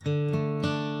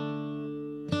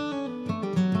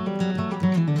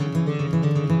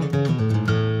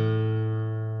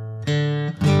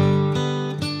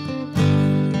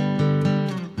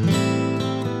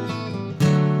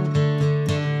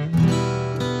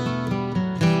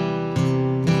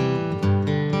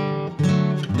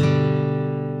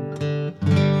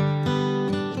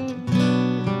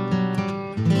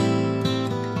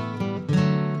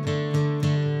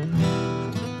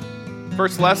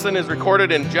first lesson is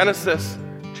recorded in Genesis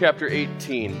chapter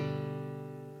 18.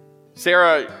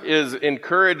 Sarah is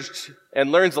encouraged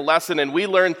and learns a lesson, and we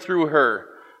learn through her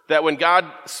that when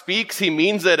God speaks, he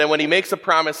means it, and when he makes a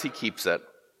promise, he keeps it.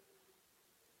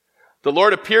 The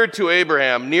Lord appeared to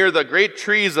Abraham near the great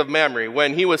trees of Mamre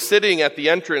when he was sitting at the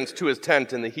entrance to his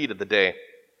tent in the heat of the day.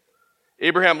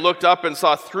 Abraham looked up and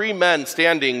saw 3 men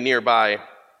standing nearby.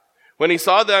 When he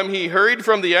saw them, he hurried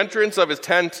from the entrance of his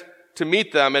tent to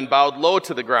meet them and bowed low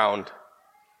to the ground.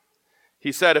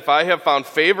 He said, "If I have found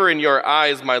favor in your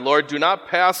eyes, my Lord, do not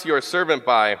pass your servant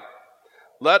by.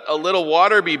 Let a little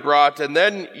water be brought, and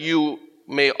then you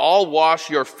may all wash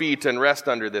your feet and rest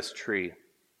under this tree.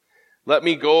 Let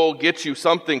me go get you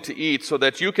something to eat so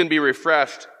that you can be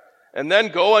refreshed, and then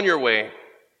go on your way,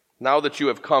 now that you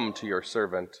have come to your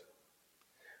servant."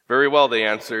 "Very well," they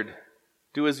answered.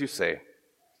 "Do as you say."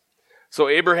 So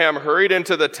Abraham hurried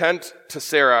into the tent to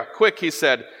Sarah. "Quick," he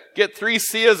said, "get 3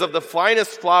 seahs of the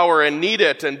finest flour and knead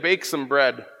it and bake some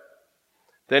bread."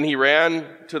 Then he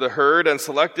ran to the herd and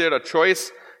selected a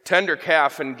choice, tender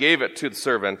calf and gave it to the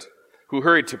servant, who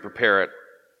hurried to prepare it.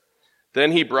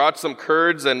 Then he brought some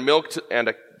curds and milk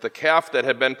and the calf that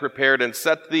had been prepared and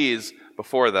set these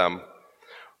before them.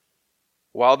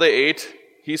 While they ate,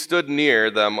 he stood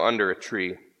near them under a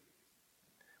tree.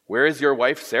 "Where is your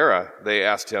wife Sarah?" they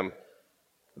asked him.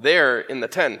 "There in the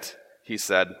tent," he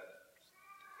said.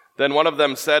 Then one of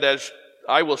them said,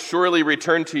 "I will surely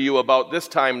return to you about this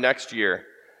time next year,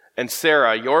 and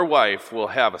Sarah, your wife, will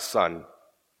have a son."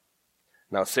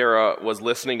 Now Sarah was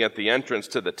listening at the entrance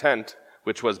to the tent,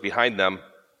 which was behind them.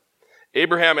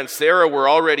 Abraham and Sarah were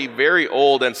already very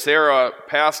old, and Sarah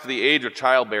past the age of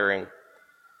childbearing.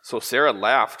 So Sarah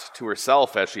laughed to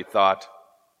herself as she thought,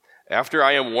 "After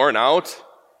I am worn out,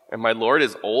 and my Lord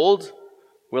is old,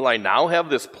 will I now have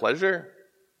this pleasure?"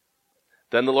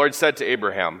 Then the Lord said to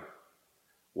Abraham,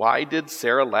 "Why did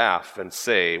Sarah laugh and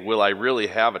say, 'Will I really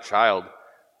have a child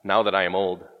now that I am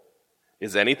old?'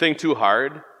 Is anything too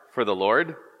hard for the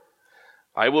Lord?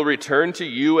 I will return to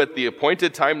you at the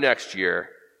appointed time next year,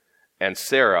 and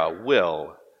Sarah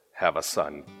will have a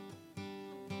son."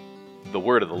 The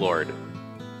word of the Lord.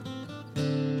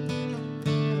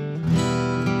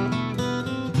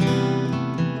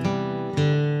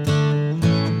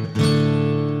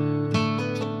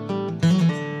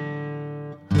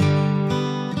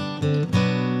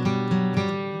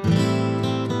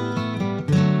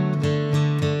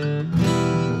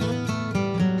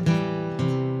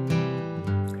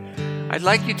 I'd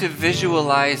like you to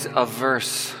visualize a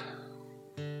verse.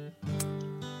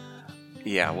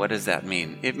 Yeah, what does that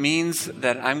mean? It means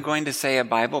that I'm going to say a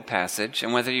Bible passage,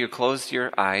 and whether you close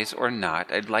your eyes or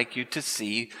not, I'd like you to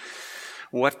see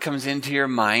what comes into your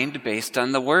mind based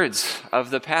on the words of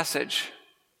the passage.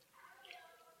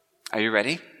 Are you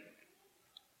ready?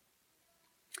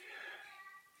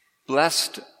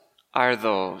 Blessed are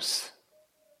those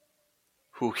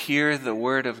who hear the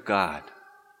word of God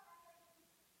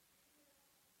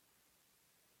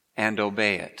and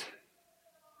obey it.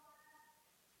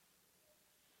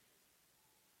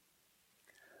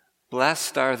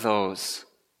 Blessed are those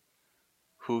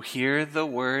who hear the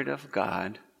word of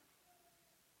God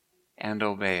and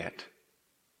obey it.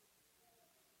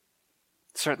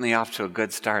 Certainly off to a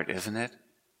good start, isn't it?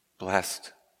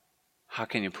 Blessed. How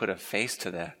can you put a face to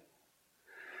that?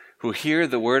 Who hear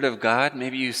the word of God.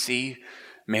 Maybe you see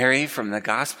Mary from the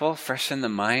gospel, fresh in the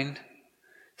mind,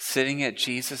 sitting at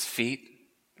Jesus' feet.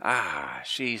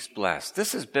 She's blessed.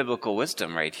 This is biblical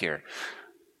wisdom right here.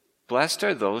 Blessed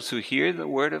are those who hear the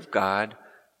word of God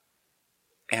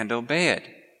and obey it.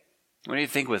 What do you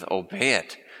think with obey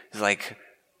it? It's like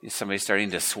somebody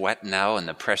starting to sweat now and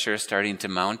the pressure is starting to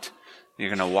mount. You're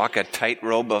going to walk a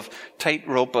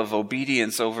tightrope of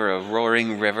obedience over a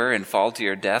roaring river and fall to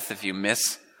your death if you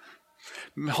miss.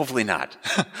 Hopefully not.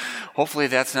 Hopefully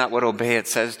that's not what obey it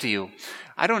says to you.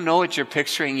 I don't know what you're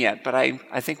picturing yet, but I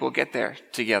think we'll get there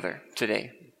together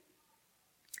today.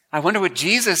 I wonder what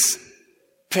Jesus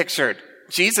pictured.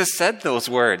 Jesus said those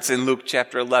words in Luke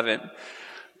chapter 11.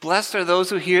 Blessed are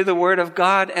those who hear the word of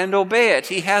God and obey it.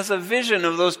 He has a vision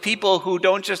of those people who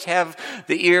don't just have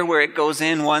the ear where it goes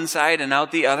in one side and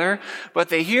out the other, but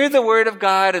they hear the word of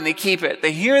God and they keep it.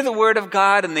 They hear the word of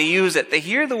God and they use it. They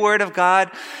hear the word of God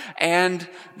and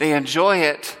they enjoy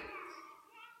it.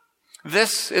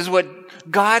 This is what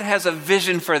God has a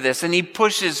vision for this, and he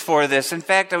pushes for this. In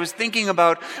fact, I was thinking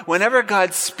about whenever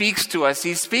God speaks to us,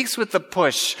 he speaks with the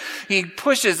push. He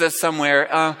pushes us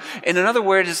somewhere. In another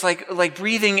word, it's like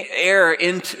breathing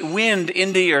wind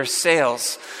into your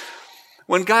sails.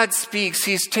 When God speaks,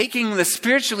 he's taking the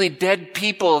spiritually dead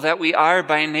people that we are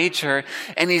by nature,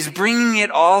 and he's bringing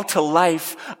it all to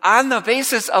life on the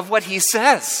basis of what he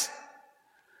says.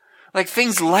 Like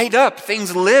things light up,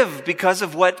 things live because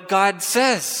of what God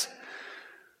says.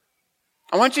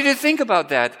 I want you to think about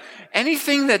that.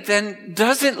 Anything that then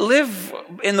doesn't live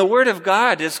in the Word of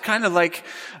God is kind of like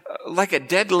a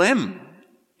dead limb.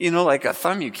 Like a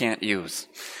thumb you can't use.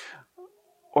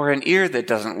 Or an ear that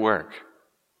doesn't work.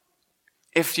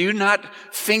 If you're not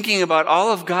thinking about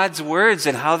all of God's words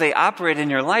and how they operate in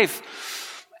your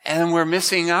life, and we're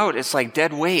missing out, it's like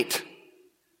dead weight.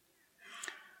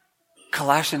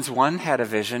 Colossians 1 had a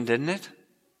vision, didn't it?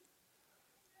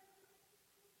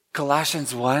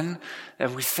 Colossians 1,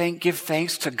 that we give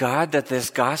thanks to God that this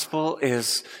gospel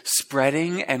is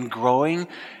spreading and growing.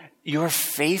 Your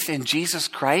faith in Jesus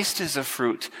Christ is a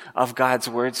fruit of God's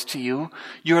words to you.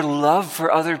 Your love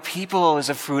for other people is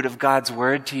a fruit of God's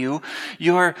word to you.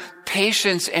 Your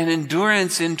patience and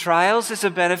endurance in trials is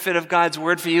a benefit of God's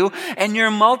word for you. And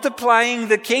your multiplying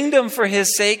the kingdom for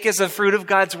his sake is a fruit of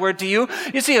God's word to you.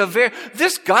 You see,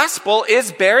 this gospel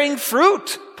is bearing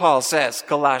fruit, Paul says,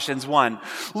 Colossians 1.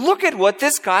 Look at what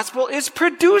this gospel is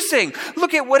producing.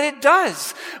 Look at what it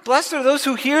does. Blessed are those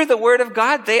who hear the word of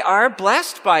God. They are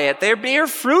blessed by it. They bear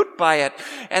fruit by it.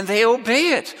 And they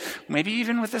obey it. Maybe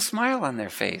even with a smile on their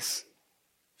face.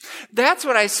 That's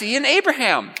what I see in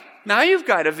Abraham. Now you've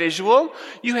got a visual.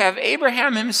 You have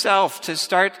Abraham himself to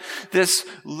start this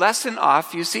lesson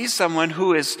off. You see someone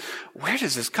who is, where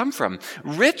does this come from?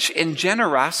 Rich in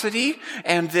generosity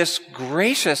and this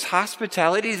gracious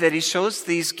hospitality that he shows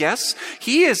these guests.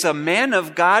 He is a man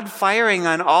of God firing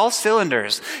on all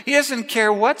cylinders. He doesn't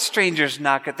care what strangers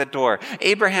knock at the door.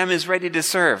 Abraham is ready to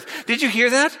serve. Did you hear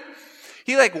that?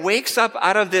 He wakes up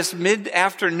out of this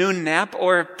mid-afternoon nap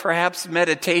or perhaps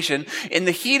meditation in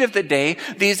the heat of the day.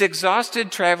 These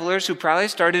exhausted travelers who probably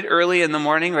started early in the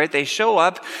morning, right? They show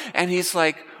up and he's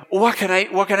like, what can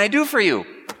I do for you?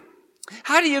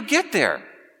 How do you get there?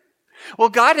 Well,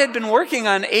 God had been working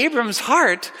on Abram's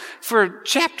heart for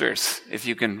chapters, if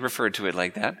you can refer to it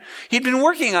like that. He'd been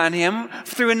working on him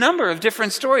through a number of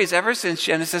different stories ever since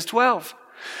Genesis 12.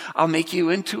 I'll make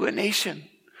you into a nation.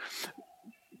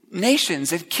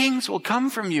 Nations and kings will come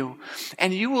from you,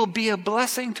 and you will be a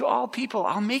blessing to all people.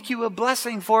 I'll make you a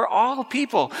blessing for all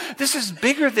people. This is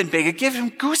bigger than big. It gives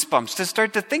him goosebumps to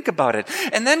start to think about it.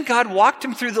 And then God walked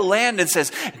him through the land and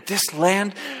says, this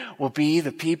land will be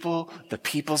the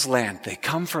people's land. They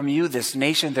come from you, this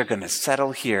nation, they're going to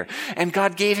settle here. And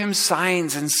God gave him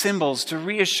signs and symbols to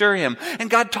reassure him. And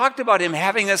God talked about him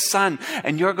having a son,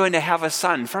 and you're going to have a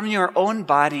son from your own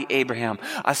body, Abraham.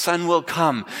 A son will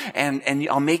come, and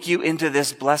I'll make you into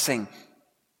this blessing.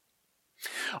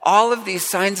 All of these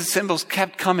signs and symbols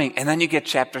kept coming, and then you get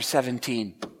chapter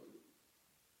 17.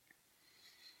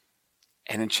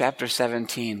 And in chapter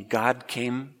 17, God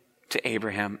came to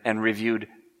Abraham and reviewed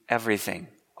everything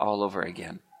all over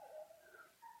again.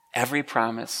 Every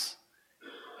promise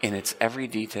in its every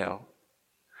detail.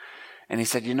 And he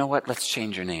said, you know what? Let's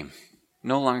change your name.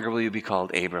 No longer will you be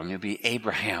called Abram. You'll be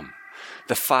Abraham,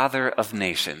 the father of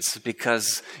nations.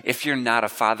 Because if you're not a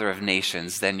father of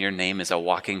nations, then your name is a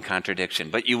walking contradiction.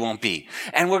 But you won't be.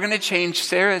 And we're going to change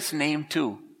Sarah's name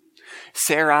too.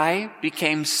 Sarai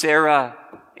became Sarah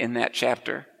in that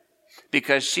chapter.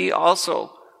 Because she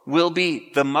also will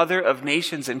be the mother of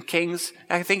nations and kings.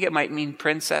 I think it might mean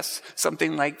princess,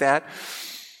 something like that.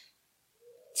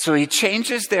 So he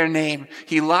changes their name.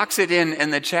 He locks it in,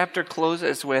 and the chapter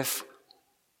closes with,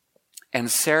 and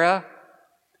Sarah,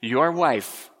 your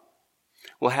wife,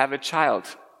 will have a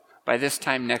child by this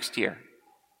time next year.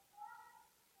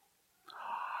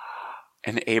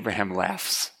 And Abraham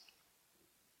laughs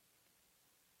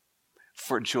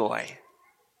for joy.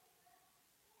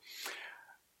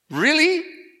 Really?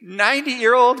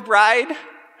 90-year-old bride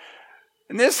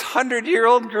and this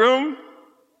 100-year-old groom?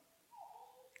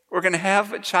 We're going to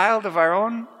have a child of our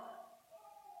own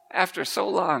after so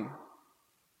long.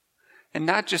 And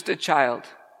not just a child,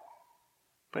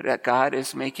 but that God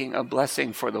is making a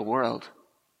blessing for the world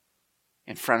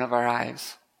in front of our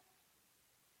eyes.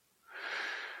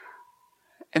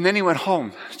 And then he went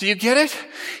home. Do you get it?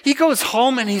 He goes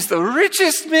home and he's the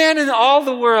richest man in all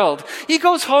the world. He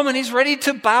goes home and he's ready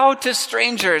to bow to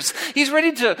strangers. He's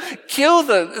ready to kill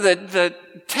the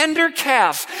tender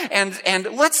calf and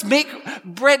let's make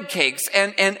bread cakes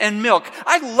and milk.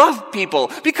 I love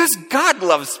people because God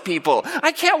loves people.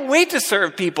 I can't wait to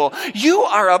serve people. You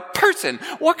are a person.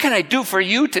 What can I do for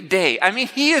you today? I mean,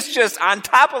 he is just on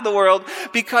top of the world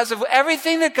because of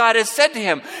everything that God has said to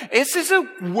him. This is a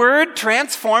word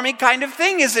transforming kind of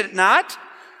thing, is it not?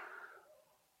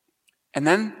 And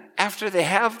then after they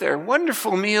have their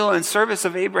wonderful meal in service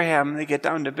of Abraham, they get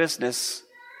down to business,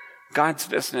 God's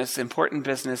business, important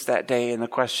business that day. And the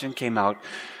question came out,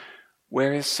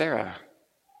 where is Sarah?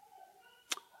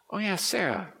 Oh yeah,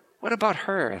 Sarah. What about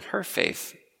her and her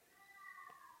faith?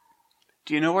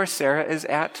 Do you know where Sarah is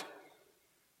at?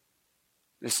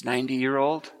 This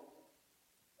 90-year-old?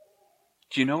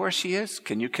 Do you know where she is?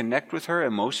 Can you connect with her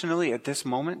emotionally at this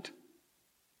moment?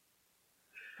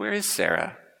 Where is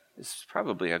Sarah? This is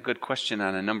probably a good question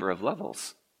on a number of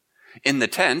levels. In the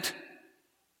tent,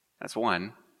 that's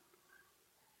one.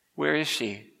 Where is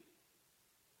she?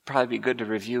 Probably be good to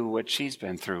review what she's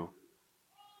been through.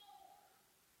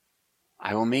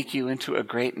 I will make you into a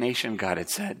great nation, God had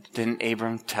said. Didn't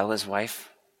Abram tell his wife?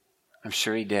 I'm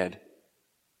sure he did.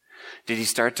 Did he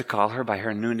start to call her by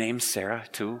her new name, Sarah,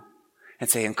 too? And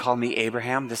say, and call me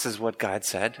Abraham? This is what God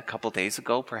said a couple days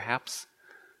ago, perhaps?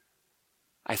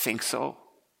 I think so.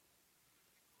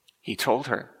 He told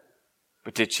her,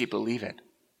 but did she believe it?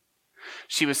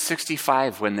 She was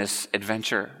 65 when this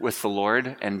adventure with the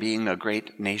Lord and being a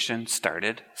great nation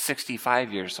started.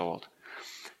 65 years old.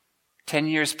 10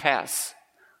 years pass.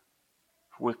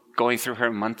 Going through her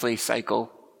monthly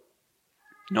cycle.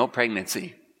 No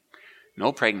pregnancy.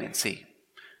 No pregnancy.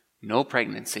 No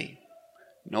pregnancy.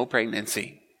 No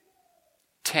pregnancy.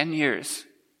 10 years.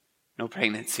 No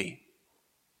pregnancy.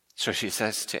 So she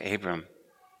says to Abram,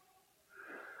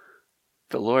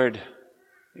 the Lord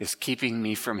is keeping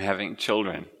me from having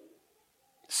children.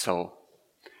 So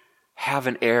have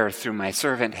an heir through my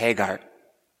servant Hagar.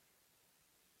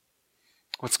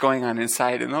 What's going on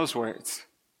inside in those words?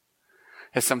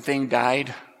 Has something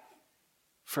died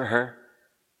for her?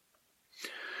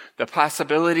 The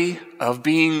possibility of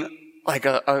being like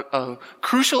a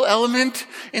crucial element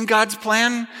in God's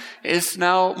plan is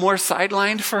now more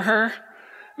sidelined for her,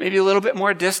 maybe a little bit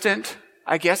more distant.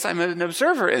 I guess I'm an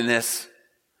observer in this.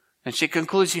 And she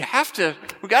concludes, we got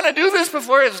to do this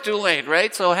before it's too late,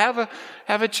 right? So have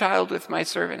a child with my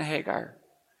servant Hagar.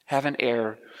 Have an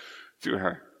heir through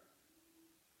her.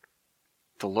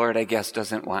 The Lord, I guess,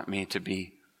 doesn't want me to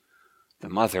be the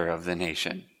mother of the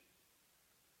nation.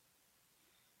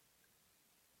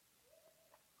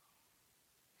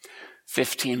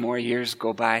 "15 more years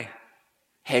go by.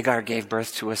 Hagar gave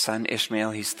birth to a son,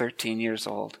 Ishmael. He's 13 years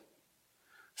old.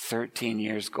 13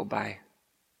 years go by.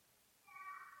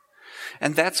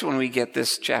 And that's when we get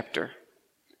this chapter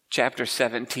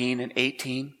 17 and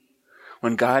 18,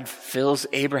 when God fills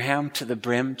Abraham to the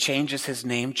brim, changes his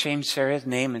name, changes Sarah's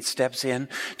name, and steps in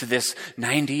to this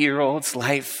 90-year-old's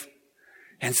life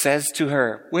and says to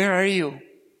her, where are you?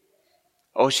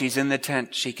 Oh, she's in the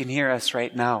tent. She can hear us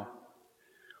right now.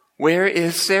 Where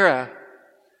is Sarah?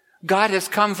 God has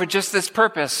come for just this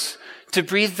purpose, to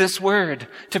breathe this word,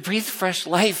 to breathe fresh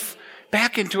life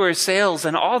back into her sails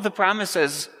and all the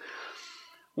promises.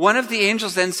 One of the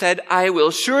angels then said, I will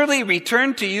surely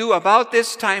return to you about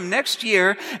this time next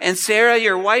year, and Sarah,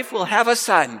 your wife, will have a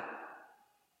son.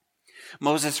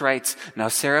 Moses writes, now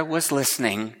Sarah was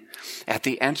listening at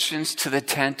the entrance to the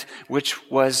tent which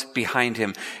was behind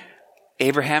him.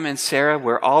 Abraham and Sarah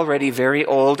were already very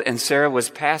old, and Sarah was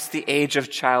past the age of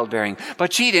childbearing.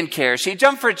 But she didn't care. She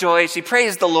jumped for joy. She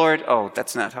praised the Lord. Oh,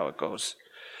 that's not how it goes.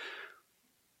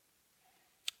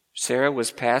 Sarah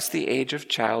was past the age of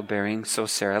childbearing, so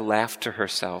Sarah laughed to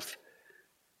herself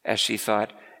as she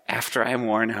thought, after I'm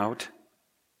worn out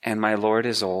and my Lord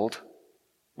is old,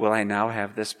 will I now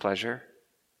have this pleasure?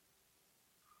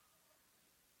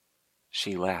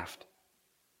 She laughed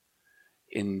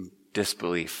in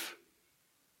disbelief.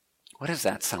 What does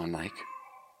that sound like?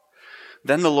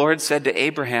 Then the Lord said to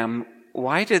Abraham,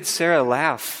 why did Sarah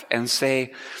laugh and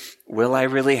say, will I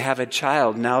really have a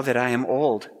child now that I am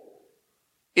old?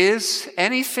 Is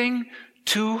anything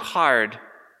too hard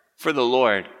for the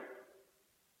Lord?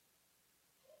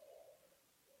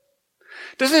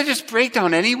 Doesn't it just break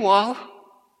down any wall?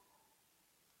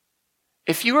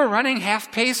 If you were running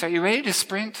half pace, are you ready to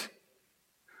sprint?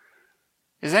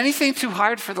 Is anything too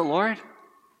hard for the Lord?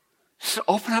 Just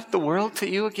open up the world to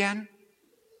you again?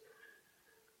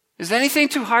 Is anything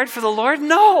too hard for the Lord?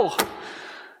 No.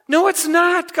 No, it's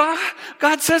not.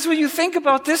 God says, when you think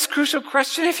about this crucial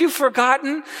question, if you've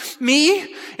forgotten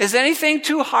me, is anything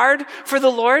too hard for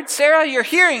the Lord? Sarah, you're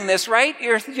hearing this, right?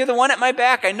 You're the one at my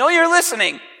back. I know you're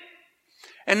listening.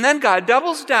 And then God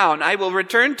doubles down. I will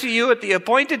return to you at the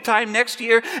appointed time next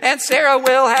year, and Sarah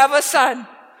will have a son.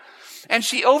 And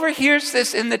she overhears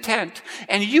this in the tent,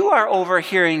 and you are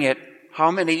overhearing it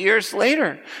how many years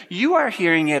later? You are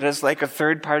hearing it as like a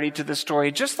third party to the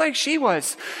story, just like she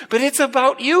was. But it's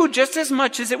about you just as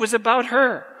much as it was about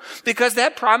her. Because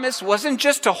that promise wasn't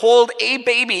just to hold a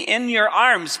baby in your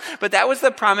arms, but that was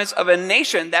the promise of a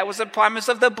nation. That was the promise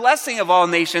of the blessing of all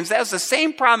nations. That was the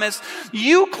same promise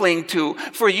you cling to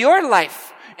for your life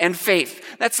and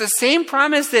faith. That's the same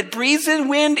promise that breathes in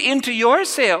wind into your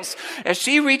sails. As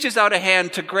she reaches out a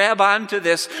hand to grab onto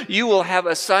this, you will have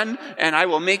a son, and I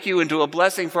will make you into a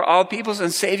blessing for all peoples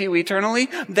and save you eternally.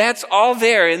 That's all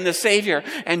there in the Savior.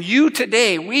 And you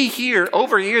today, we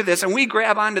overhear this, and we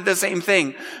grab onto the same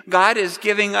thing. God is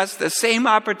giving us the same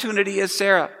opportunity as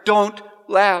Sarah. Don't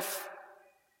laugh.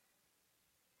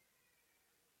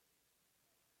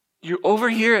 You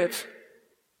overhear it.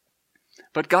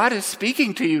 But God is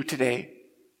speaking to you today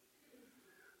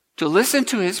to listen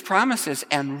to his promises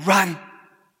and run,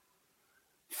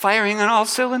 firing on all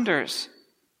cylinders.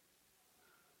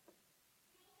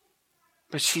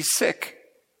 But she's sick.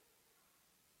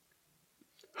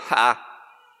 Ha!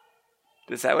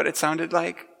 Is that what it sounded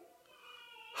like?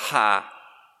 Ha!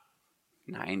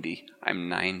 90. I'm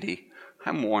 90.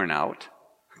 I'm worn out.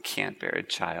 I can't bear a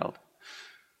child.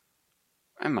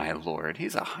 And my Lord,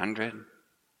 he's 100.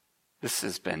 This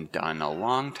has been done a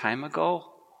long time ago.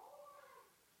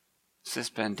 This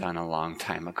has been done a long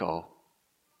time ago.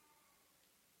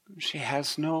 She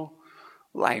has no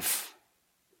life.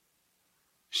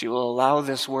 She will allow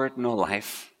this word no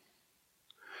life.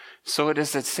 So it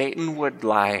is that Satan would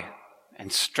lie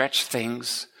and stretch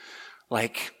things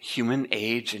like human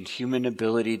age and human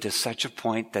ability to such a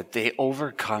point that they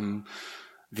overcome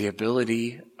the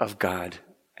ability of God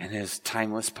and his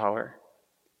timeless power.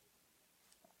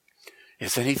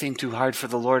 Is anything too hard for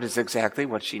the Lord is exactly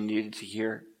what she needed to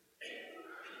hear.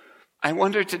 I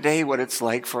wonder today what it's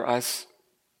like for us.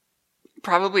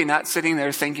 Probably not sitting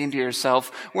there thinking to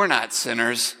yourself, we're not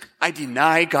sinners. I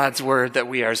deny God's word that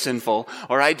we are sinful,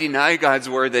 or I deny God's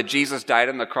word that Jesus died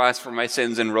on the cross for my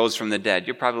sins and rose from the dead.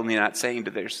 You're probably not saying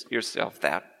to yourself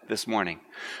that this morning.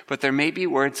 But there may be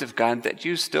words of God that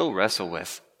you still wrestle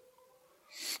with.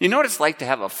 You know what it's like to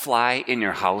have a fly in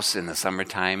your house in the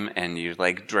summertime and you're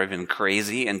like driven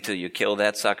crazy until you kill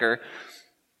that sucker?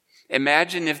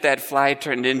 Imagine if that fly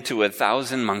turned into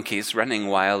 1,000 monkeys running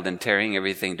wild and tearing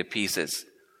everything to pieces.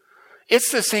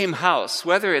 It's the same house,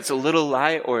 whether it's a little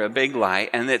lie or a big lie,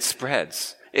 and it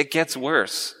spreads. It gets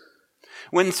worse.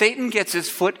 When Satan gets his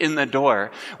foot in the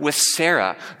door with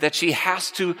Sarah, that she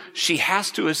has to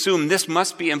assume this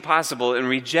must be impossible and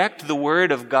reject the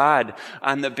word of God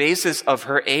on the basis of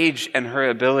her age and her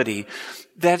ability,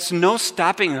 that's no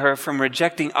stopping her from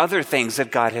rejecting other things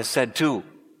that God has said too.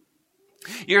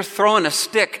 You're throwing a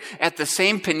stick at the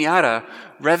same piñata,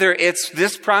 whether it's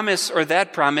this promise or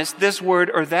that promise, this word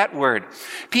or that word.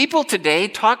 People today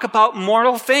talk about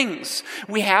moral things.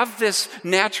 We have this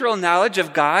natural knowledge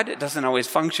of God. It doesn't always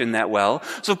function that well.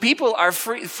 So people are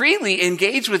freely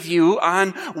engaged with you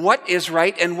on what is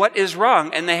right and what is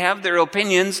wrong. And they have their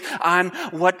opinions on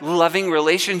what loving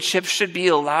relationships should be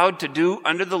allowed to do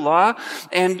under the law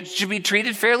and should be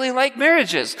treated fairly like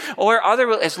marriages, or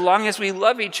as long as we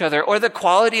love each other, or the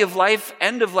quality of life,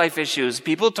 end of life issues.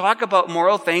 People talk about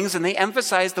moral things and they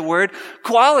emphasize the word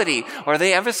quality, or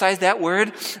they emphasize that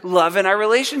word love in our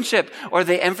relationship, or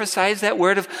they emphasize that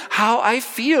word of how I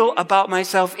feel about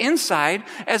myself inside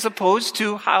as opposed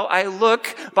to how I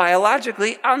look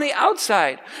biologically on the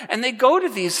outside. And they go to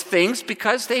these things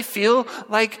because they feel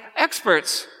like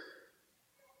experts.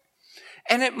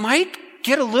 And it might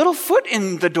get a little foot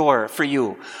in the door for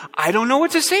you. I don't know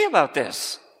what to say about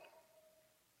this.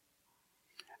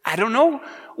 I don't know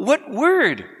what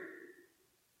word,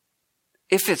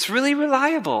 if it's really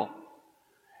reliable.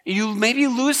 You maybe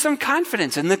lose some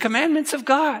confidence in the commandments of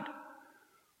God.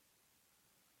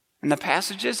 And the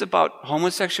passages about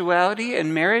homosexuality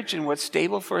and marriage and what's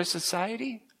stable for a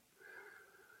society.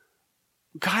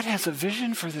 God has a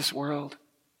vision for this world.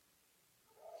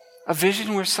 A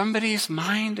vision where somebody's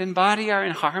mind and body are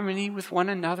in harmony with one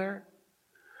another.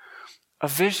 A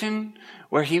vision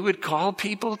where he would call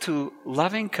people to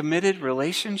loving, committed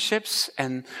relationships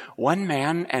and one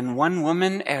man and one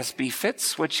woman as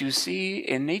befits what you see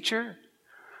in nature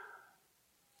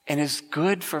and is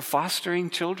good for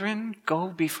fostering children. Go,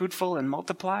 be fruitful and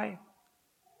multiply.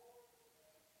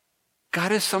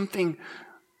 God has something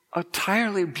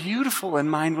entirely beautiful in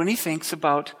mind when he thinks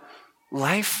about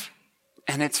life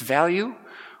and its value,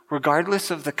 regardless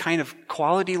of the kind of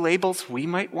quality labels we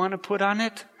might want to put on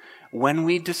it. When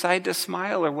we decide to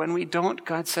smile or when we don't,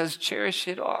 God says, cherish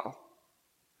it all.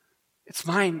 It's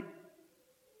mine.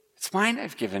 It's mine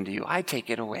I've given to you. I take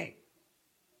it away.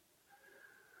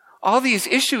 All these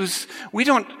issues, we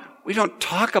don't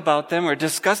talk about them or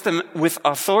discuss them with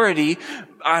authority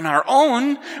on our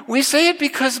own. We say it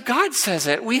because God says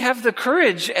it. We have the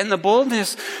courage and the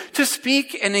boldness to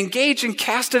speak and engage and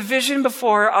cast a vision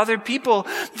before other people.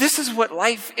 This is what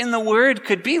life in the Word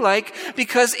could be like,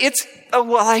 because it's a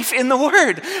life in the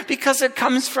Word, because it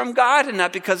comes from God and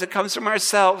not because it comes from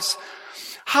ourselves.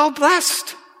 How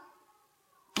blessed!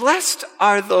 Blessed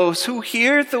are those who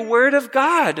hear the Word of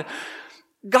God.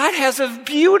 God has a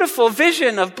beautiful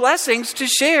vision of blessings to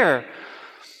share.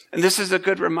 And this is a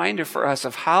good reminder for us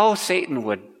of how Satan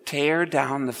would tear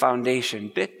down the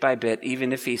foundation bit by bit,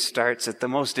 even if he starts at the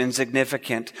most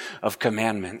insignificant of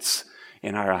commandments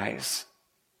in our eyes.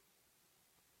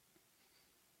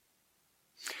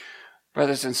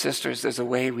 Brothers and sisters, there's a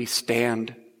way we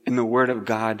stand in the Word of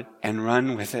God and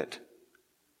run with it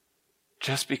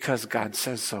just because God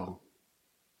says so.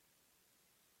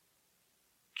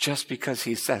 Just because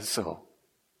he says so.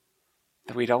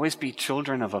 That we'd always be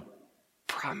children of a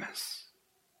promise.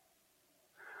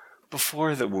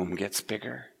 Before the womb gets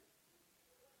bigger.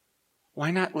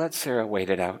 Why not let Sarah wait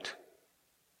it out?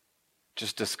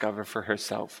 Just discover for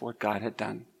herself what God had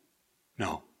done.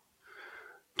 No.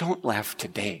 Don't laugh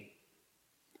today.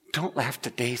 Don't laugh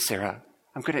today, Sarah.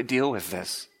 I'm going to deal with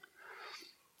this.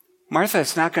 Martha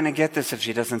is not going to get this if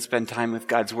she doesn't spend time with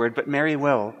God's Word, but Mary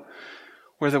will.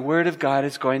 Where the Word of God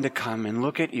is going to come and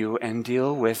look at you and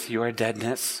deal with your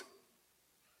deadness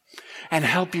and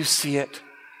help you see it,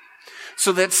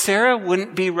 so that Sarah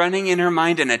wouldn't be running in her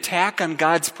mind an attack on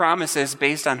God's promises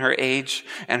based on her age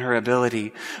and her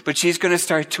ability, but she's going to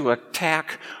start to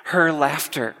attack her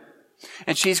laughter.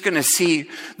 And she's going to see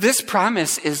this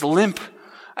promise is limp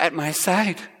at my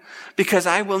side, because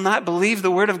I will not believe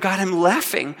the Word of God. I'm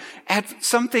laughing at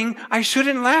something I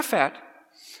shouldn't laugh at.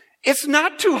 It's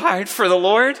not too hard for the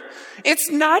Lord. It's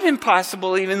not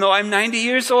impossible, even though I'm 90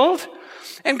 years old.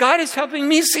 And God is helping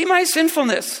me see my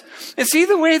sinfulness and see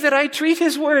the way that I treat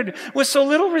His Word with so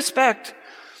little respect.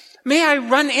 May I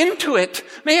run into it.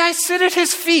 May I sit at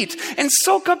His feet and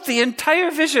soak up the entire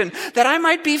vision, that I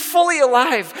might be fully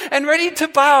alive and ready to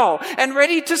bow and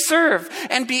ready to serve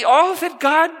and be all that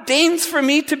God deigns for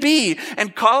me to be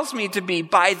and calls me to be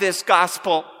by this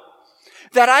gospel.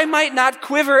 That I might not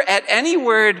quiver at any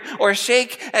word or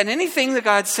shake at anything that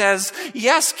God says.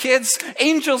 Yes, kids,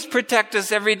 angels protect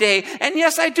us every day. And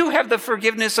yes, I do have the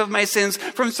forgiveness of my sins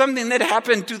from something that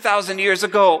happened 2,000 years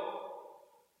ago.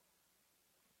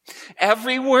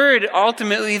 Every word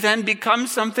ultimately then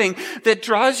becomes something that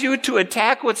draws you to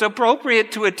attack what's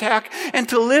appropriate to attack and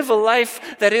to live a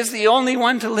life that is the only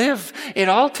one to live. It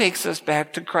all takes us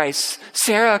back to Christ.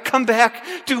 Sarah, come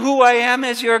back to who I am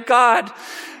as your God.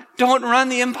 Don't run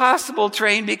the impossible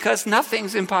train, because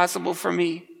nothing's impossible for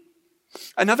me.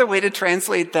 Another way to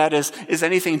translate that is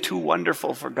anything too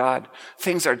wonderful for God.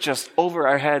 Things are just over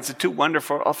our heads, too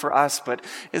wonderful for us. But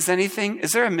is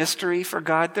there a mystery for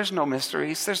God? There's no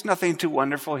mysteries. There's nothing too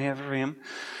wonderful for Him.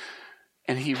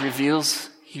 And He reveals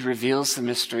the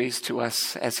mysteries to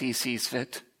us as He sees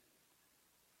fit.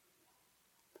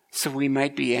 So we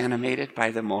might be animated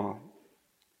by them all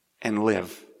and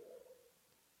live.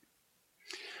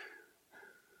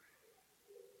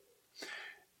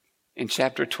 In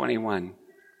chapter 21,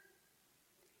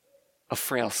 a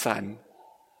frail son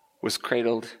was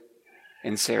cradled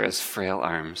in Sarah's frail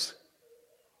arms.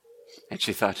 And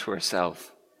she thought to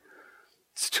herself,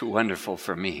 it's too wonderful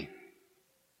for me,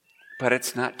 but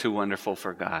it's not too wonderful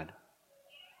for God.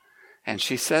 And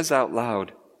she says out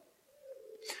loud,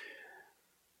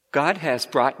 God has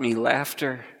brought me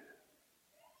laughter.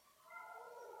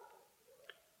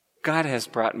 God has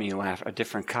brought me a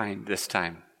different kind this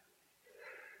time.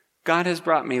 God has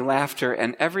brought me laughter,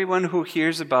 and everyone who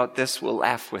hears about this will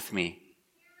laugh with me.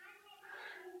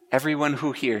 Everyone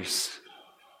who hears.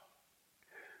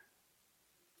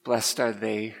 Blessed are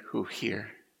they who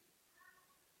hear.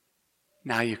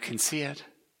 Now you can see it.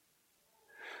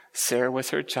 Sarah with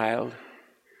her child.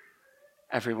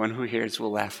 Everyone who hears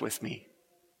will laugh with me.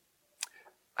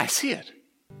 I see it.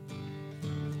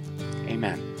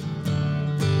 Amen.